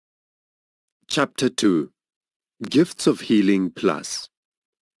Chapter 2 Gifts of Healing Plus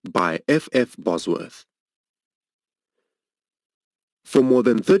by F. F. Bosworth. For more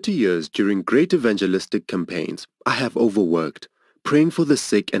than 30 years during great evangelistic campaigns, I have overworked, praying for the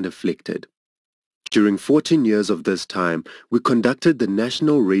sick and afflicted. During 14 years of this time, we conducted the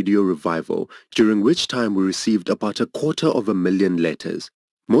National Radio Revival, during which time we received about 250,000 letters,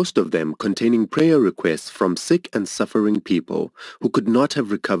 most of them containing prayer requests from sick and suffering people who could not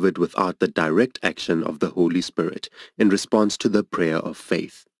have recovered without the direct action of the Holy Spirit in response to the prayer of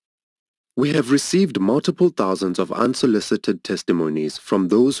faith. We have received multiple thousands of unsolicited testimonies from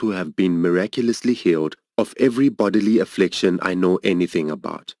those who have been miraculously healed of every bodily affliction I know anything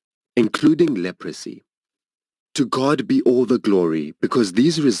about, including leprosy. To God be all the glory, because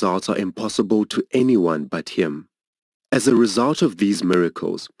these results are impossible to anyone but Him. As a result of these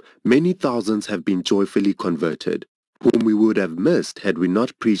miracles, many thousands have been joyfully converted, whom we would have missed had we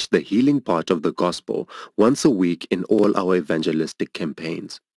not preached the healing part of the gospel once a week in all our evangelistic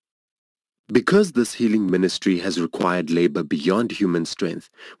campaigns. Because this healing ministry has required labor beyond human strength,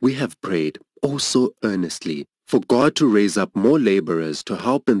 we have prayed, oh so earnestly, for God to raise up more laborers to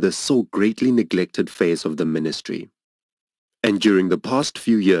help in this so greatly neglected phase of the ministry. And during the past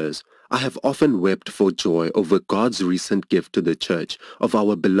few years, I have often wept for joy over God's recent gift to the church of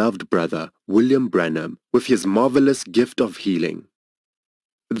our beloved brother, William Branham, with his marvelous gift of healing.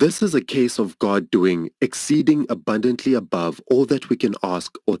 This is a case of God doing exceeding abundantly above all that we can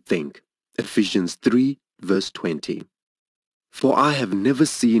ask or think. Ephesians 3, verse 20. For I have never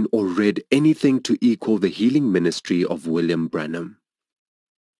seen or read anything to equal the healing ministry of William Branham.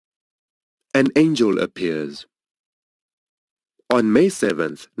 An angel appears. On May 7,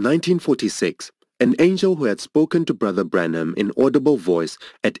 1946, an angel who had spoken to Brother Branham in audible voice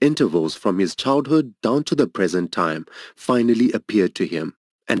at intervals from his childhood down to the present time finally appeared to him,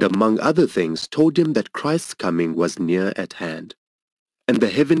 and among other things told him that Christ's coming was near at hand. And the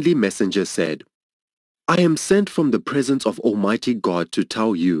heavenly messenger said, I am sent from the presence of Almighty God to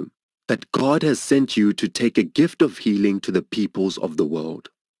tell you that God has sent you to take a gift of healing to the peoples of the world.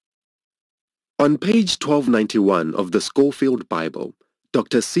 On page 1291 of the Schofield Bible,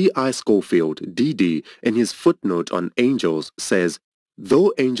 Dr. C. I. Schofield, D.D., in his footnote on angels says,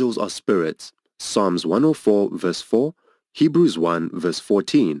 though angels are spirits, Psalms 104 verse 4, Hebrews 1 verse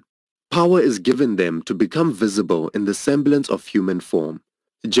 14, power is given them to become visible in the semblance of human form,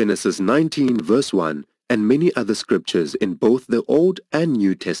 Genesis 19 verse 1, and many other scriptures in both the Old and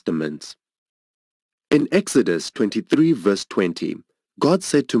New Testaments. In Exodus 23 verse 20, God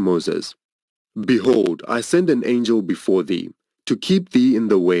said to Moses, Behold, I send an angel before thee, to keep thee in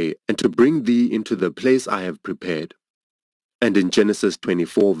the way, and to bring thee into the place I have prepared. And in Genesis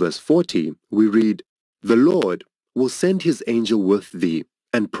 24 verse 40, we read, The Lord will send his angel with thee,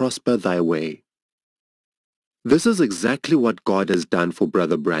 and prosper thy way. This is exactly what God has done for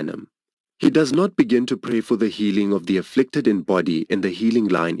Brother Branham. He does not begin to pray for the healing of the afflicted in body in the healing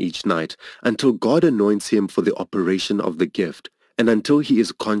line each night until God anoints him for the operation of the gift, and until he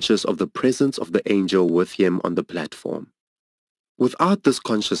is conscious of the presence of the angel with him on the platform. Without this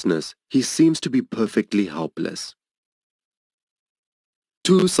consciousness, he seems to be perfectly helpless.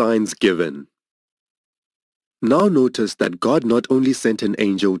 Two signs given. Now notice that God not only sent an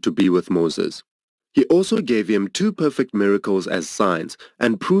angel to be with Moses, he also gave him two perfect miracles as signs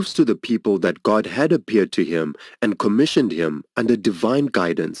and proofs to the people that God had appeared to him and commissioned him under divine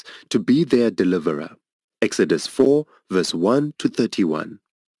guidance to be their deliverer. Exodus 4, verse 1 to 31.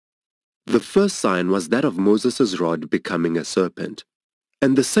 The first sign was that of Moses' rod becoming a serpent,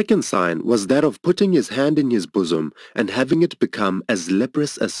 and the second sign was that of putting his hand in his bosom and having it become as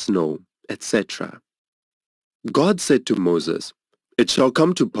leprous as snow, etc. God said to Moses, It shall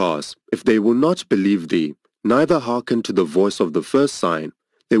come to pass, if they will not believe thee, neither hearken to the voice of the first sign,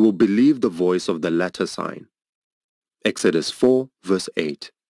 they will believe the voice of the latter sign. Exodus 4, verse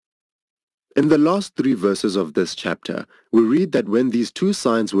 8. In the last 3 verses of this chapter, we read that when these two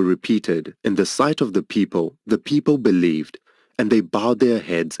signs were repeated in the sight of the people believed, and they bowed their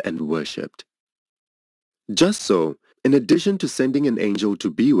heads and worshipped. Just so, in addition to sending an angel to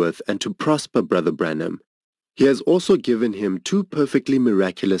be with and to prosper Brother Branham, he has also given him two perfectly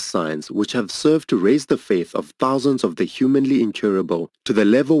miraculous signs which have served to raise the faith of thousands of the humanly incurable to the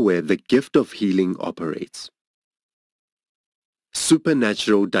level where the gift of healing operates.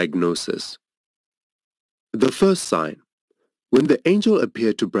 Supernatural diagnosis. The first sign. When the angel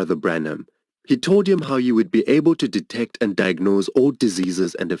appeared to Brother Branham, he told him how he would be able to detect and diagnose all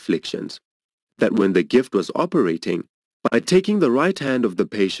diseases and afflictions, that when the gift was operating, By taking the right hand of the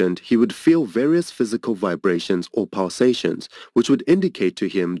patient, he would feel various physical vibrations or pulsations, which would indicate to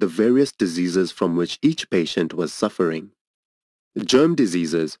him the various diseases from which each patient was suffering. Germ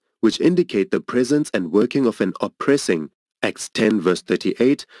diseases, which indicate the presence and working of an oppressing, Acts 10 verse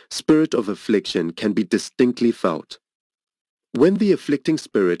 38, spirit of affliction can be distinctly felt. When the afflicting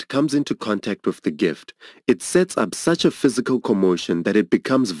spirit comes into contact with the gift, it sets up such a physical commotion that it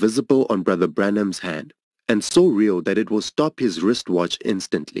becomes visible on Brother Branham's hand, and so real that it will stop his wristwatch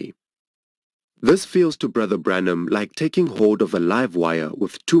instantly. This feels to Brother Branham like taking hold of a live wire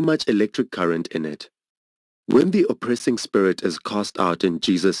with too much electric current in it. When the oppressing spirit is cast out in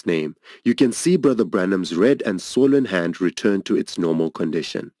Jesus' name, you can see Brother Branham's red and swollen hand return to its normal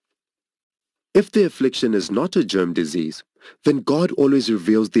condition. If the affliction is not a germ disease, then God always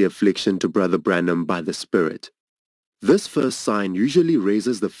reveals the affliction to Brother Branham by the Spirit. This first sign usually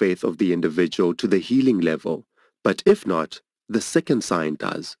raises the faith of the individual to the healing level, but if not, the second sign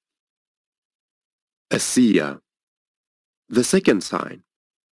does. A seer. The second sign.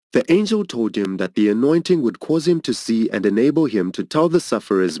 The angel told him that the anointing would cause him to see and enable him to tell the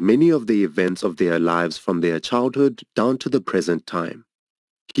sufferers many of the events of their lives from their childhood down to the present time.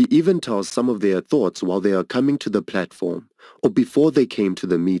 He even tells some of their thoughts while they are coming to the platform or before they came to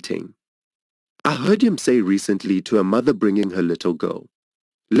the meeting. I heard him say recently to a mother bringing her little girl,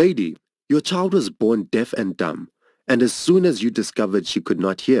 "Lady, your child was born deaf and dumb, and as soon as you discovered she could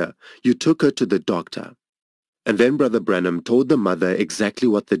not hear, you took her to the doctor." And then Brother Branham told the mother exactly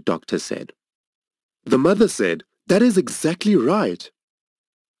what the doctor said. The mother said, "That is exactly right."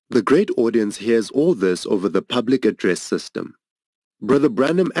 The great audience hears all this over the public address system. Brother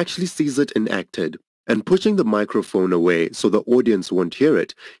Branham actually sees it enacted, and pushing the microphone away so the audience won't hear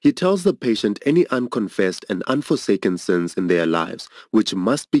it, he tells the patient any unconfessed and unforsaken sins in their lives which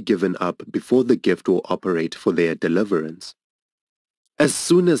must be given up before the gift will operate for their deliverance. As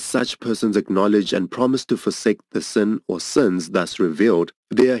soon as such persons acknowledge and promise to forsake the sin or sins thus revealed,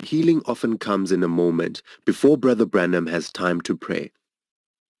 their healing often comes in a moment before Brother Branham has time to pray.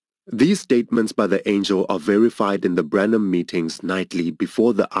 These statements by the angel are verified in the Branham meetings nightly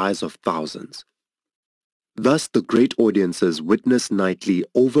before the eyes of thousands. Thus the great audiences witness nightly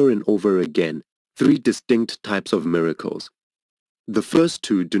over and over again 3 distinct types of miracles. The first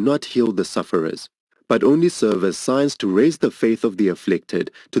 2 do not heal the sufferers, but only serve as signs to raise the faith of the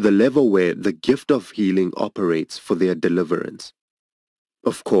afflicted to the level where the gift of healing operates for their deliverance.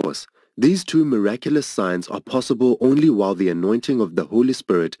 Of course, these 2 miraculous signs are possible only while the anointing of the Holy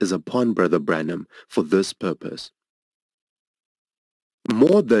Spirit is upon Brother Branham for this purpose.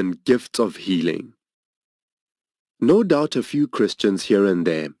 More than gifts of healing. No doubt a few Christians here and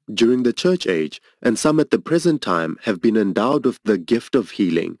there, during the church age, and some at the present time, have been endowed with the gift of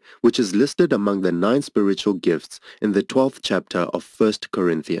healing, which is listed among the 9 spiritual gifts in the 12th chapter of 1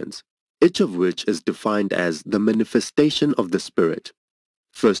 Corinthians, each of which is defined as the manifestation of the Spirit.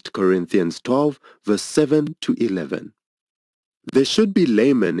 1 Corinthians 12, verse 7 to 11. There should be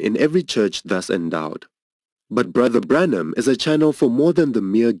laymen in every church thus endowed. But Brother Branham is a channel for more than the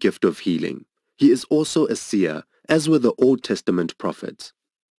mere gift of healing. He is also a seer, as were the Old Testament prophets.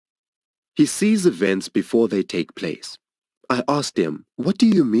 He sees events before they take place. I asked him, "What do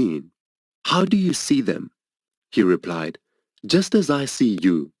you mean? How do you see them?" He replied, "Just as I see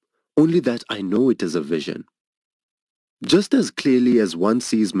you, only that I know it is a vision." Just as clearly as one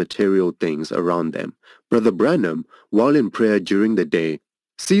sees material things around them, Brother Branham, while in prayer during the day,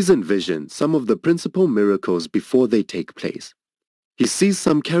 sees in vision some of the principal miracles before they take place. He sees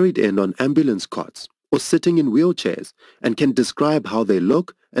some carried in on ambulance cots or sitting in wheelchairs and can describe how they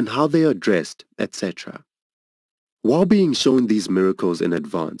look and how they are dressed, etc. While being shown these miracles in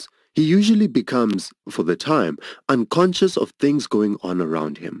advance, he usually becomes, for the time, unconscious of things going on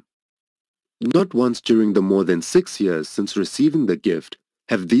around him. Not once during the more than 6 years since receiving the gift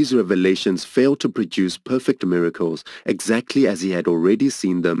have these revelations failed to produce perfect miracles exactly as he had already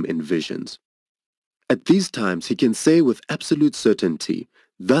seen them in visions. At these times he can say with absolute certainty,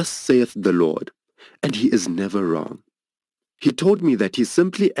 "Thus saith the Lord," and he is never wrong. He told me that he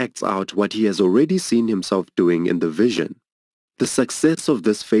simply acts out what he has already seen himself doing in the vision. The success of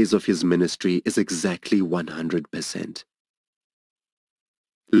this phase of his ministry is exactly 100%.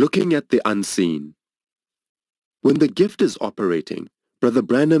 Looking at the unseen. When the gift is operating, Brother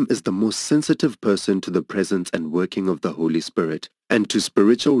Branham is the most sensitive person to the presence and working of the Holy Spirit and to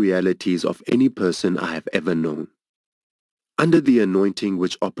spiritual realities of any person I have ever known. Under the anointing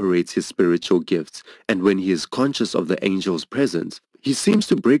which operates his spiritual gifts, and when he is conscious of the angel's presence, he seems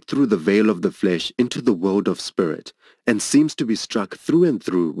to break through the veil of the flesh into the world of spirit, and seems to be struck through and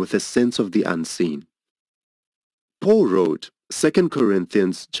through with a sense of the unseen. Paul wrote, 2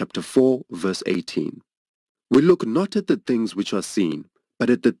 Corinthians chapter 4, verse 18, "We look not at the things which are seen, but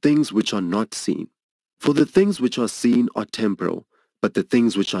at the things which are not seen. For the things which are seen are temporal, but the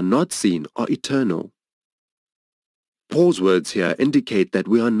things which are not seen are eternal." Paul's words here indicate that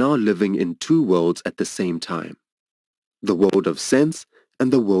we are now living in two worlds at the same time, the world of sense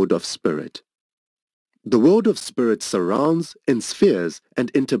and the world of spirit. The world of spirit surrounds, enspheres,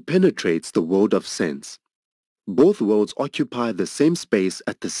 and interpenetrates the world of sense. Both worlds occupy the same space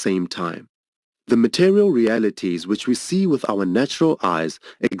at the same time. The material realities which we see with our natural eyes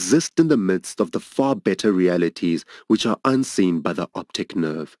exist in the midst of the far better realities which are unseen by the optic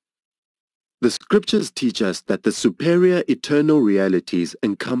nerve. The scriptures teach us that the superior eternal realities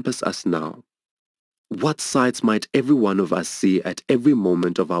encompass us now. What sights might every one of us see at every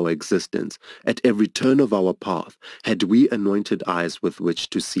moment of our existence, at every turn of our path, had we anointed eyes with which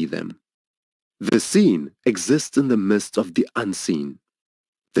to see them? The seen exists in the midst of the unseen,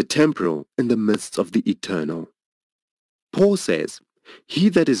 the temporal in the midst of the eternal. Paul says, "He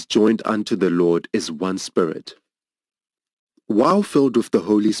that is joined unto the Lord is one spirit." While filled with the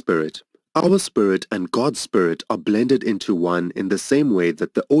Holy Spirit, our spirit and God's spirit are blended into one in the same way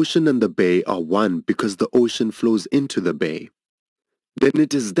that the ocean and the bay are one because the ocean flows into the bay. Then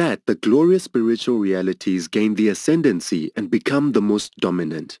it is that the glorious spiritual realities gain the ascendancy and become the most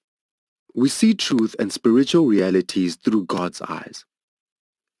dominant. We see truth and spiritual realities through God's eyes.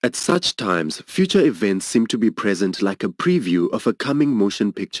 At such times, future events seem to be present like a preview of a coming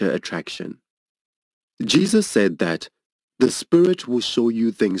motion picture attraction. Jesus said that, "The Spirit will show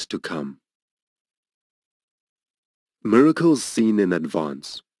you things to come." Miracles seen in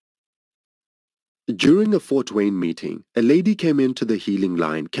advance. During a Fort Wayne meeting, a lady came into the healing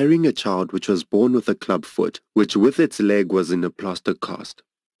line carrying a child which was born with a club foot, which with its leg was in a plaster cast.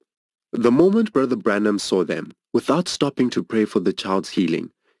 The moment Brother Branham saw them, without stopping to pray for the child's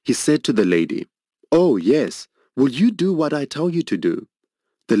healing, he said to the lady, "Oh yes, will you do what I tell you to do?"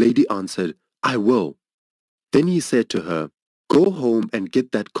 The lady answered, "I will." Then he said to her, "Go home and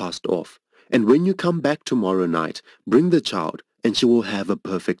get that cast off, and when you come back tomorrow night, bring the child, and she will have a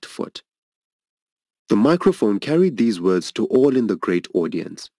perfect foot." The microphone carried these words to all in the great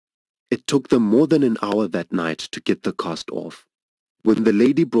audience. It took them more than an hour that night to get the cast off. When the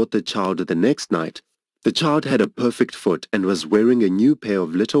lady brought the child the next night, the child had a perfect foot and was wearing a new pair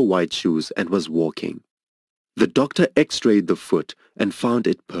of little white shoes and was walking. The doctor x-rayed the foot and found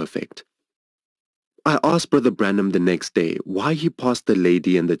it perfect. I asked Brother Branham the next day why he passed the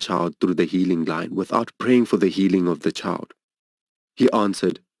lady and the child through the healing line without praying for the healing of the child. He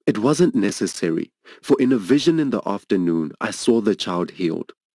answered, "It wasn't necessary, for in a vision in the afternoon I saw the child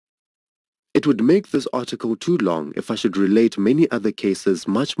healed." It would make this article too long if I should relate many other cases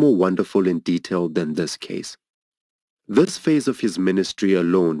much more wonderful in detail than this case. This phase of his ministry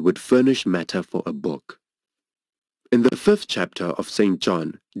alone would furnish matter for a book. In the 5th chapter of St.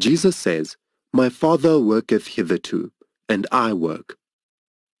 John, Jesus says, "My Father worketh hitherto, and I work."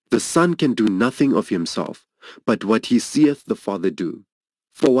 The Son can do nothing of himself, but what he seeth the Father do.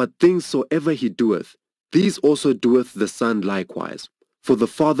 For what things soever he doeth, these also doeth the Son likewise. For the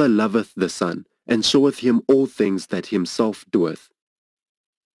Father loveth the Son, and showeth him all things that himself doeth.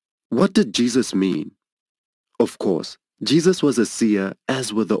 What did Jesus mean? Of course, Jesus was a seer,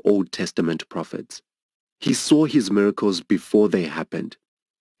 as were the Old Testament prophets. He saw his miracles before they happened.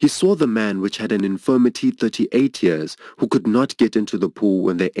 He saw the man which had an infirmity 38 years, who could not get into the pool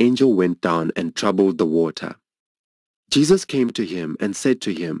when the angel went down and troubled the water. Jesus came to him and said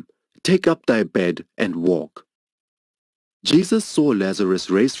to him, "Take up thy bed and walk." Jesus saw Lazarus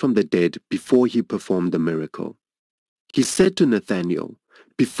raised from the dead before he performed the miracle. He said to Nathanael,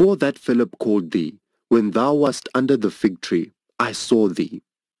 "Before that Philip called thee, when thou wast under the fig tree, I saw thee."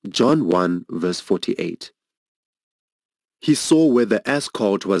 John 1 verse 48. He saw where the ass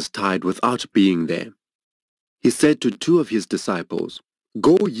colt was tied without being there. He said to 2 of his disciples,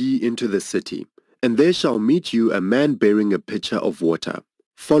 "Go ye into the city, and there shall meet you a man bearing a pitcher of water.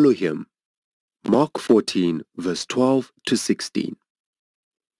 Follow him." Mark 14 verse 12 to 16.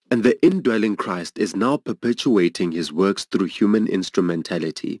 And the indwelling Christ is now perpetuating his works through human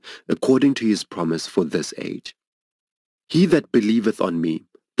instrumentality, according to his promise for this age. "He that believeth on me,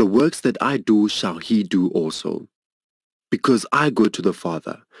 the works that I do shall he do also. Because I go to the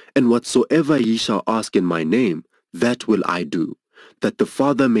Father, and whatsoever ye shall ask in my name, that will I do, that the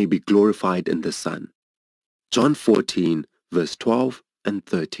Father may be glorified in the Son." John 14 verse 12 and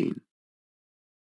 13.